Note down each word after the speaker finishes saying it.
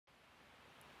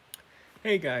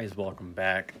Hey guys, welcome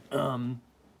back.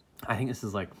 I think this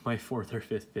is like my fourth or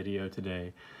fifth video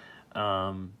today.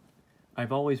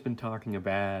 I've always been talking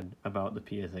bad about the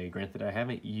PSA. Granted, I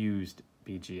haven't used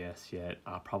BGS yet.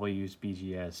 I'll probably use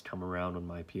BGS come around when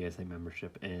my PSA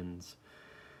membership ends.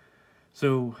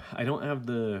 So I don't have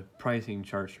the pricing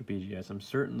charts for BGS. I'm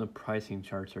certain the pricing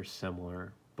charts are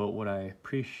similar, but what I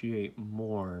appreciate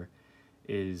more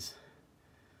is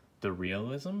the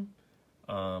realism.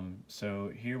 So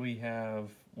here we have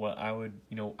what I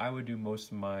would do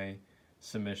most of my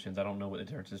submissions. I don't know what the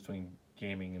differences between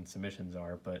gaming and submissions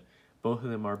are, but both of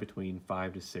them are between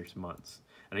 5 to 6 months.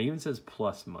 And it even says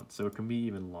plus months, so it can be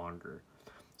even longer.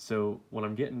 So what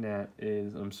I'm getting at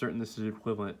is I'm certain this is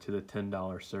equivalent to the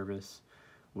 $10 service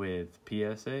with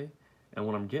PSA. And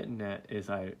what I'm getting at is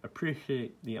I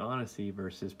appreciate the honesty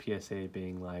versus PSA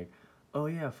being like, oh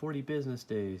yeah, 40 business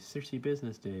days, 60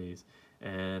 business days,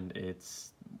 and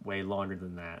it's way longer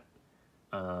than that.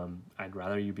 I'd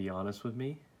rather you be honest with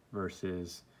me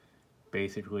versus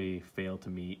basically fail to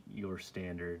meet your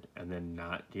standard and then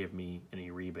not give me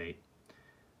any rebate.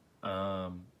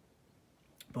 But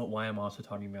why I'm also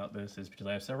talking about this is because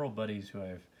I have several buddies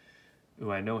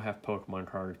who I know have Pokemon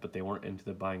cards, but they weren't into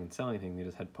the buying and selling thing. They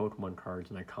just had Pokemon cards,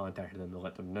 and I contacted them to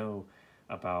let them know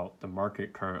about the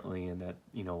market currently and that,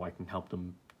 I can help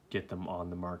them get them on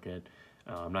the market.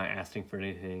 I'm not asking for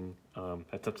anything.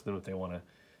 That's up to them if they want to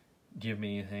give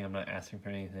me anything. I'm not asking for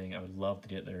anything. I would love to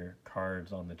get their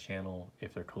cards on the channel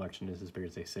if their collection is as big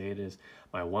as they say it is.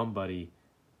 My one buddy,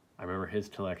 I remember his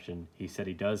collection. He said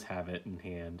he does have it in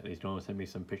hand, and he's going to send me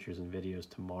some pictures and videos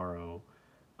tomorrow.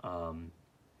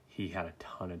 He had a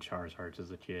ton of Charizards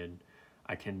as a kid.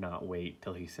 I cannot wait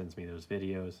till he sends me those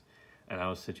videos, and I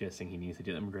was suggesting he needs to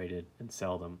get them graded and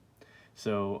sell them.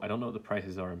 So I don't know what the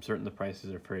prices are. I'm certain the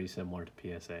prices are pretty similar to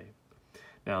PSA.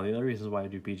 Now, the other reasons why I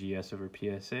do BGS over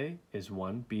PSA is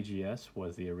one, BGS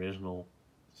was the original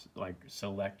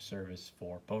select service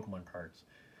for Pokemon cards.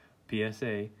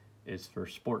 PSA is for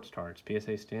sports cards.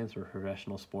 PSA stands for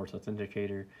Professional Sports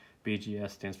Authenticator.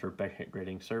 BGS stands for Beckett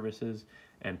Grading Services,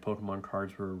 and Pokemon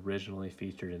cards were originally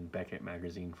featured in Beckett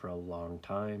magazine for a long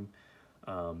time.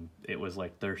 It was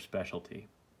like their specialty.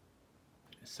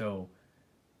 So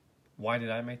why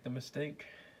did I make the mistake?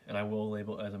 And I will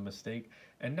label it as a mistake,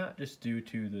 and not just due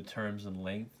to the terms and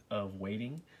length of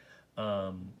waiting.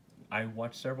 I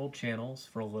watched several channels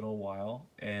for a little while,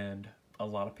 and a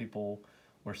lot of people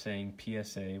were saying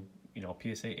PSA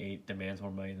 8 demands more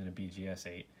money than a BGS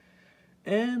 8.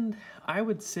 And I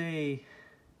would say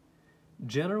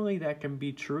generally that can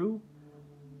be true,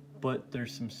 but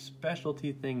there's some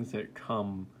specialty things that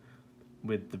come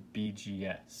with the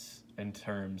BGS in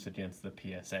terms against the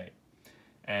PSA.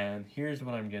 And here's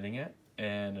what I'm getting at.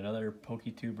 And another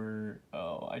PokeTuber,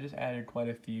 I just added quite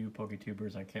a few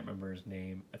PokeTubers. I can't remember his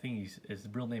name. I think his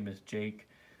real name is Jake.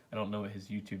 I don't know what his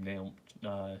YouTube name,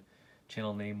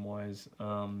 channel name was.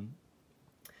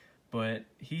 But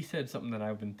he said something that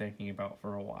I've been thinking about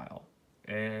for a while.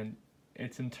 And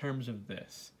it's in terms of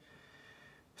this.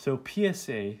 So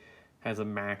PSA has a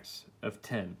max of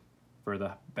 10 for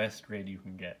the best grade you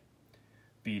can get.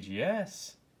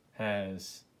 BGS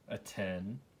has a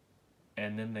 10,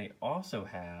 and then they also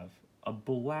have a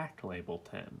black label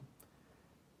 10.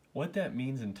 What that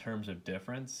means in terms of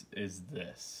difference is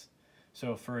this.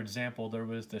 So for example, there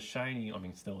was the shiny,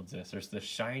 still exists, there's the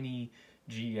shiny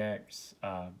GX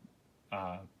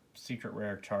secret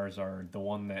rare Charizard, the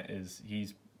one that is,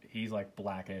 he's like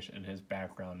blackish and his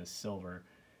background is silver.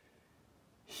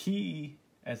 He,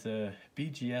 as a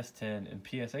BGS 10 and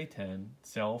PSA 10,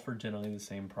 sell for generally the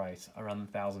same price, around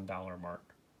the $1,000 mark.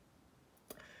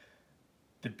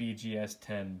 The BGS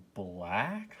 10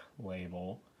 black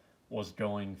label was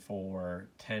going for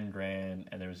 10 grand,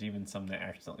 and there was even some that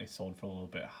accidentally sold for a little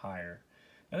bit higher.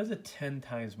 That is a 10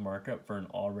 times markup for an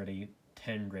already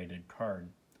 10 graded card.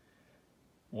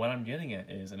 What I'm getting at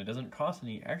is, and it doesn't cost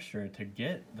any extra to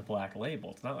get the black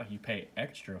label. It's not like you pay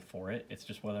extra for it. It's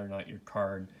just whether or not your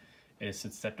card is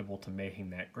susceptible to making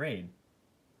that grade.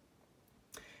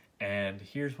 And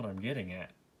here's what I'm getting at.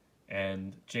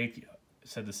 And Jake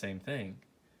said the same thing.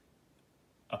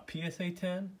 A PSA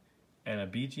 10 and a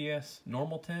BGS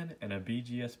normal 10 and a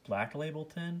BGS black label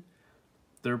 10,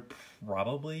 there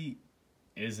probably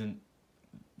isn't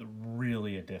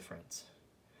really a difference.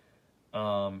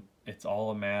 It's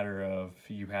all a matter of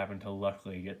you having to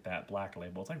luckily get that black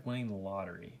label. It's like winning the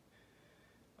lottery.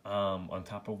 On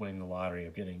top of winning the lottery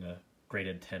of getting a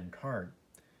graded 10 card.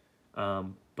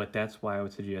 But that's why I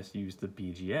would suggest use the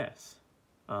BGS.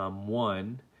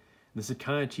 One, this is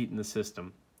kind of cheating the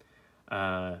system.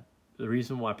 the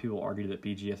reason why people argue that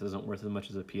BGS isn't worth as much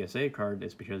as a PSA card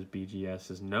is because BGS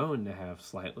is known to have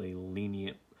slightly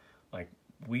lenient, like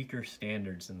weaker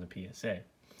standards than the PSA,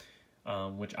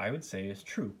 which I would say is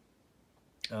true.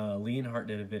 Leonhardt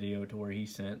did a video to where he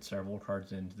sent several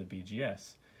cards into the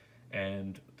BGS,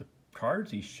 and the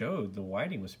cards he showed, the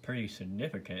whiting was pretty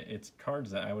significant. It's cards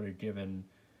that I would have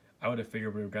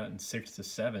figured would have gotten 6 to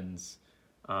 7s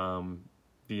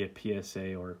via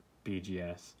PSA or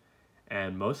BGS,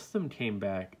 and most of them came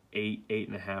back 8,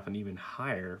 8.5, and even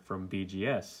higher from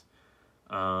BGS.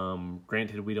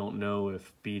 Granted, we don't know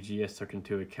if BGS took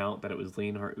into account that it was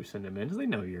Leonhardt who sent them in, because they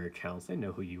know your accounts, they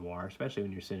know who you are, especially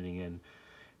when you're sending in.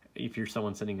 If you're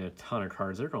someone sending a ton of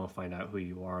cards, they're going to find out who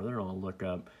you are. They're going to look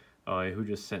up, who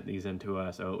just sent these in to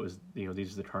us. Oh, it was,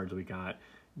 these are the cards we got.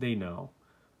 They know.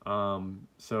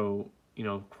 So,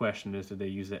 question is, did they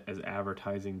use it as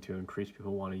advertising to increase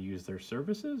people who want to use their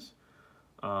services?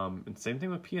 And same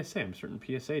thing with PSA. I'm certain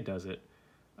PSA does it.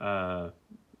 So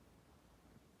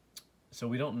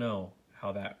we don't know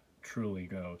how that truly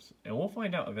goes. And we'll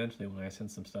find out eventually when I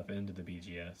send some stuff into the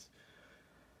BGS.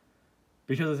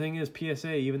 Because the thing is,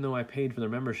 PSA, even though I paid for their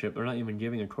membership, they're not even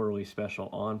giving a quarterly special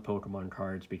on Pokemon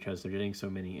cards because they're getting so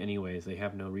many anyways. They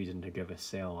have no reason to give a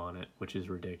sale on it, which is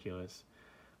ridiculous.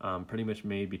 Pretty much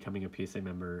made becoming a PSA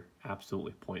member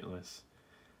absolutely pointless.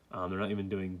 They're not even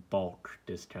doing bulk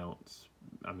discounts.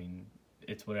 I mean,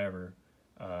 it's whatever.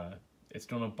 It's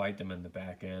going to bite them in the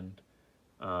back end.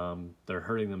 They're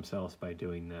hurting themselves by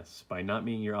doing this. By not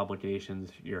meeting your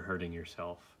obligations, you're hurting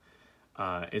yourself.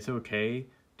 It's okay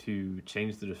to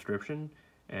change the description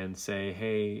and say,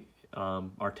 hey,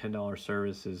 our $10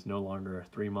 service is no longer a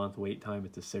 3-month wait time,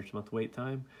 it's a 6-month wait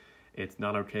time. It's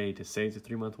not okay to say it's a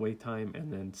 3-month wait time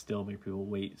and then still make people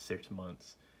wait 6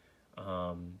 months.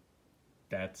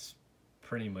 That's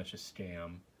pretty much a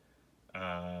scam.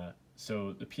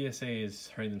 So the PSA is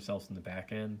hurting themselves in the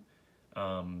back end.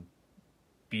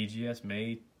 BGS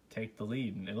may take the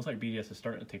lead, and it looks like BGS is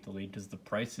starting to take the lead because the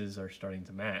prices are starting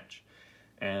to match.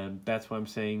 And that's why I'm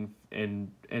saying,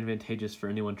 and advantageous for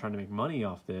anyone trying to make money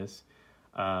off this,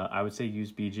 I would say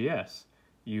use BGS.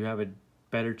 You have a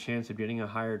better chance of getting a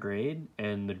higher grade,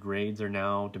 and the grades are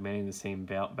now demanding the same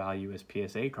value as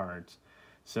PSA cards.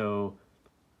 So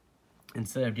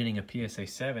instead of getting a PSA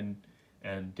 7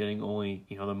 and getting only,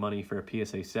 the money for a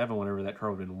PSA 7, whatever that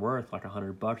card would have been worth, like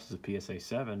 $100 as a PSA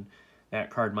 7,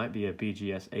 that card might be a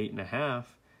BGS 8.5,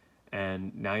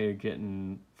 and now you're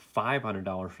getting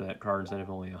 $500 for that card instead of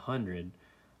only $100,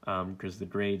 because the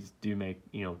grades do make,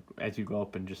 as you go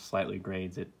up and just slightly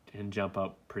grades, it can jump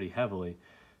up pretty heavily.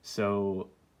 So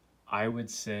I would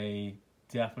say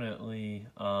definitely,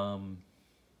 I'd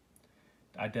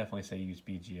definitely say use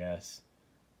BGS.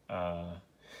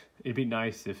 It'd be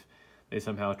nice if they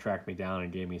somehow tracked me down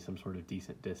and gave me some sort of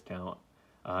decent discount,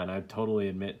 and I'd totally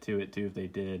admit to it too if they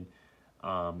did.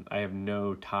 I have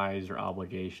no ties or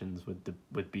obligations with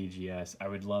BGS. I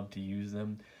would love to use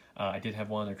them. I did have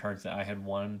one of their cards that I had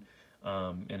won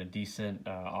in a decent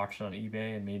auction on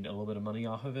eBay and made a little bit of money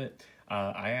off of it.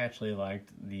 I actually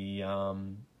liked the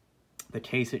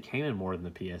case it came in more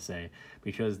than the PSA,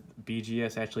 because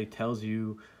BGS actually tells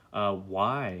you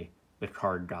why the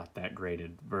card got that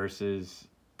graded, versus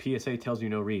PSA tells you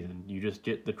no reason. You just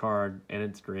get the card and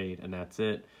it's grade and that's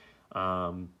it.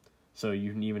 So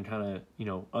you can even kind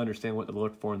of, understand what to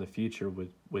look for in the future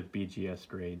with BGS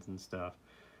grades and stuff.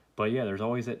 But yeah, there's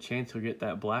always that chance you'll get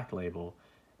that black label,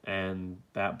 and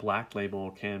that black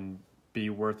label can be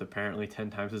worth apparently 10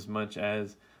 times as much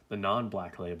as the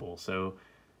non-black label. So,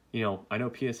 I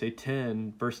know PSA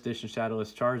 10 first edition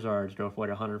Shadowless Charizards go for like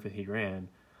 150 grand.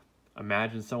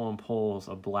 Imagine someone pulls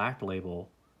a black label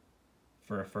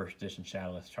for a first edition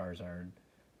Shadowless Charizard.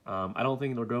 I don't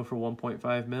think it'll go for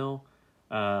 1.5 mil.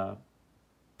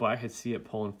 But I could see it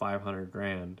pulling 500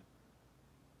 grand,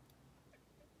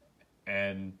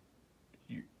 and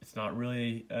it's not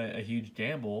really a huge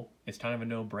gamble. It's kind of a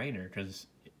no-brainer, because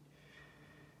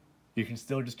you can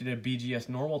still just get a BGS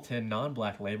normal 10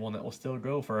 non-black label, and that will still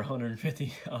go for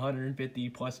 150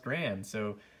 plus grand.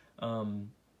 So,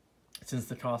 since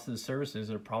the cost of the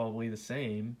services are probably the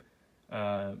same,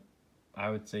 I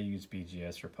would say use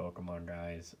BGS for Pokemon,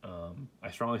 guys.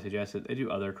 I strongly suggest it. They do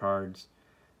other cards.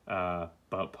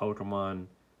 But Pokemon,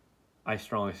 I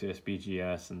strongly suggest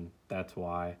BGS, and that's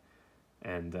why.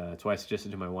 And that's why I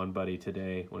suggested to my one buddy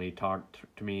today when he talked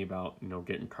to me about,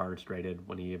 getting cards graded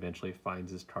when he eventually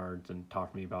finds his cards, and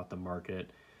talked to me about the market.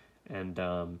 And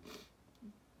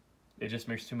it just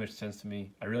makes too much sense to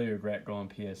me. I really regret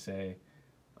going PSA.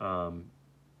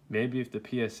 Maybe if the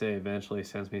PSA eventually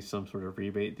sends me some sort of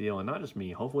rebate deal, and not just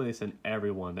me, hopefully they send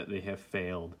everyone that they have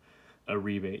failed a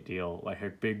rebate deal like a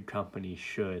big company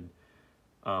should.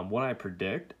 What I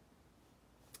predict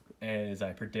is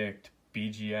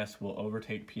BGS will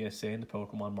overtake PSA in the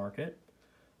Pokemon market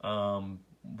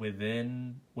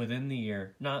within the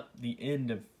year, not the end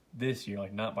of this year,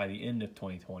 like not by the end of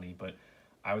 2020, but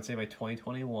I would say by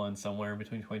 2021, somewhere in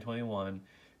between 2021,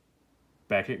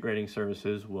 Beckett Grading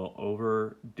Services will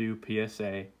overdo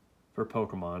PSA for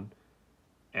Pokemon.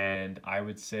 And I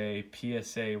would say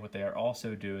PSA, what they are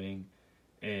also doing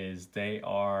is they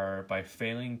are, by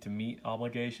failing to meet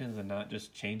obligations and not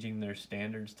just changing their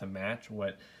standards to match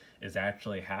what is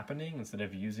actually happening, instead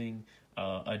of using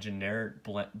a generic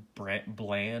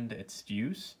bland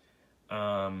excuse,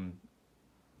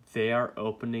 they are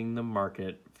opening the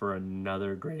market for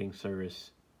another grading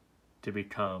service to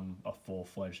become a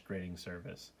full-fledged grading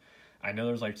service. I know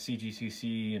there's like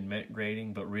CGCC and Met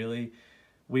Grading, but really,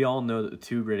 we all know that the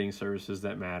two grading services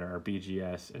that matter are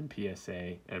BGS and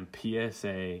PSA, and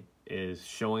PSA is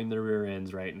showing their rear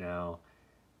ends right now,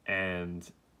 and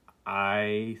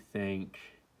I think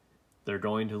they're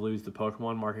going to lose the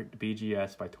Pokemon market to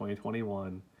BGS by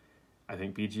 2021. I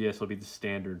think BGS will be the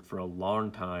standard for a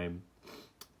long time,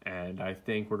 and I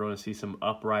think we're going to see some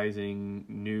uprising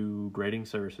new grading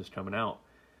services coming out.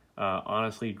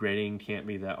 Honestly, grading can't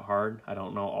be that hard. I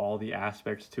don't know all the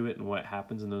aspects to it and what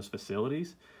happens in those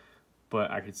facilities, but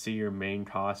I could see your main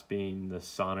cost being the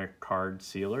Sonic card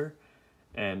sealer.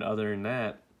 And other than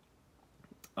that,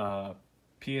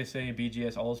 PSA,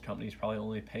 BGS, all those companies probably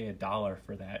only pay $1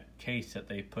 for that case that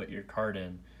they put your card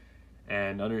in.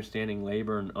 And understanding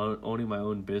labor and owning my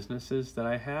own businesses that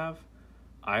I have,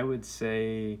 I would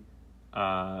say,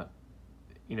 I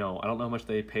don't know how much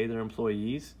they pay their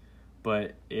employees,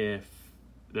 but if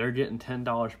they're getting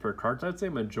 $10 per card, so I'd say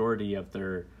majority of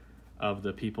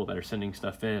the people that are sending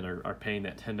stuff in are paying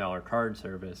that $10 card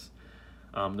service.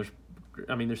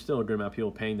 There's still a good amount of people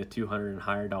paying the $200 and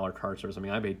higher card service.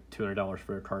 I paid $200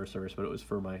 for a card service, but it was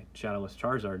for my Shadowless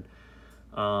Charizard.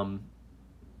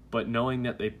 But knowing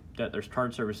that there's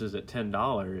card services at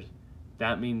 $10,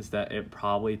 that means that it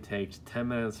probably takes 10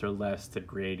 minutes or less to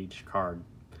grade each card.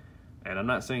 And I'm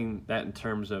not saying that in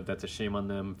terms of that's a shame on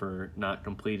them for not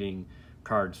completing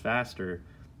cards faster.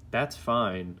 That's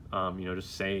fine.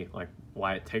 Just say like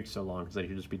why it takes so long, because they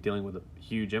could just be dealing with a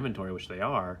huge inventory, which they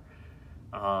are.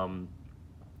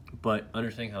 But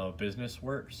understanding how a business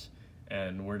works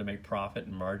and where to make profit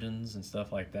and margins and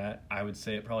stuff like that, I would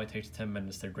say it probably takes 10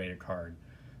 minutes to grade a card.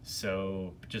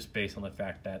 So just based on the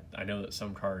fact that I know that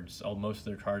some cards, most of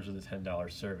their cards are the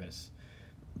 $10 service.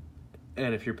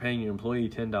 And if you're paying your employee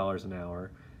 $10 an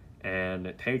hour and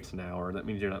it takes an hour, that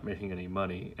means you're not making any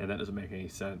money, and that doesn't make any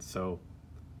sense. So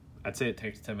I'd say it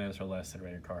takes 10 minutes or less to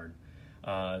grade a card.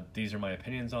 These are my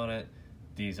opinions on it.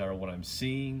 These are what I'm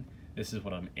seeing. This is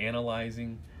what I'm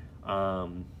analyzing.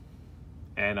 And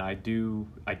I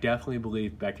definitely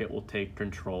believe Beckett will take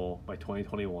control by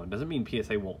 2021. Doesn't mean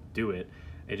PSA won't do it.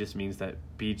 It just means that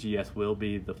BGS will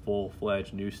be the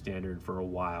full-fledged new standard for a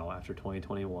while after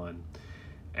 2021.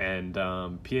 And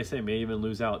PSA may even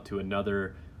lose out to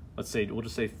another, we'll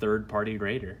just say third-party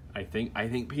grader. I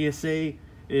think PSA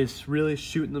is really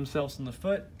shooting themselves in the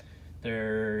foot.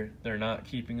 They're not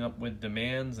keeping up with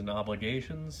demands and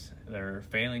obligations. They're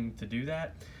failing to do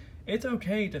that. It's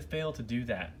okay to fail to do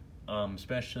that,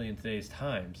 especially in today's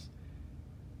times.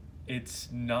 It's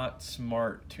not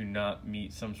smart to not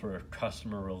meet some sort of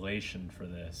customer relation for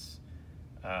this.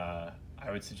 I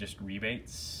would suggest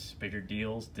rebates, bigger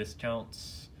deals,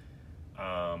 discounts,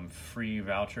 free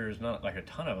vouchers, not like a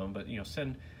ton of them, but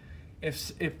send,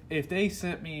 if they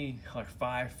sent me like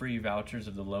 5 free vouchers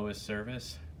of the lowest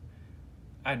service,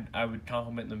 I would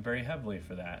compliment them very heavily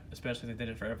for that, especially if they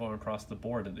did it for everyone across the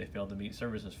board that they failed to meet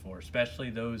services for,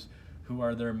 especially those who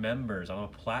are their members. I'm a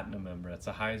platinum member. That's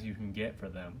the highest you can get for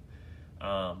them.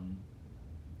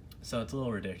 So it's a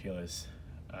little ridiculous.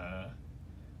 I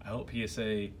hope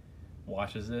PSA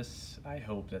watches this. I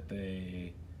hope that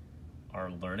they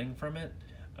are learning from it.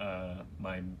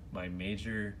 My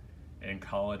major in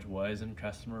college was in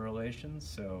customer relations,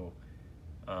 so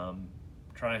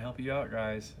try and help you out,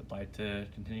 guys. I'd like to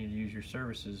continue to use your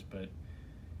services, but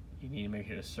you need to make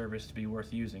it a service to be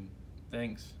worth using.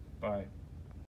 Thanks. Bye.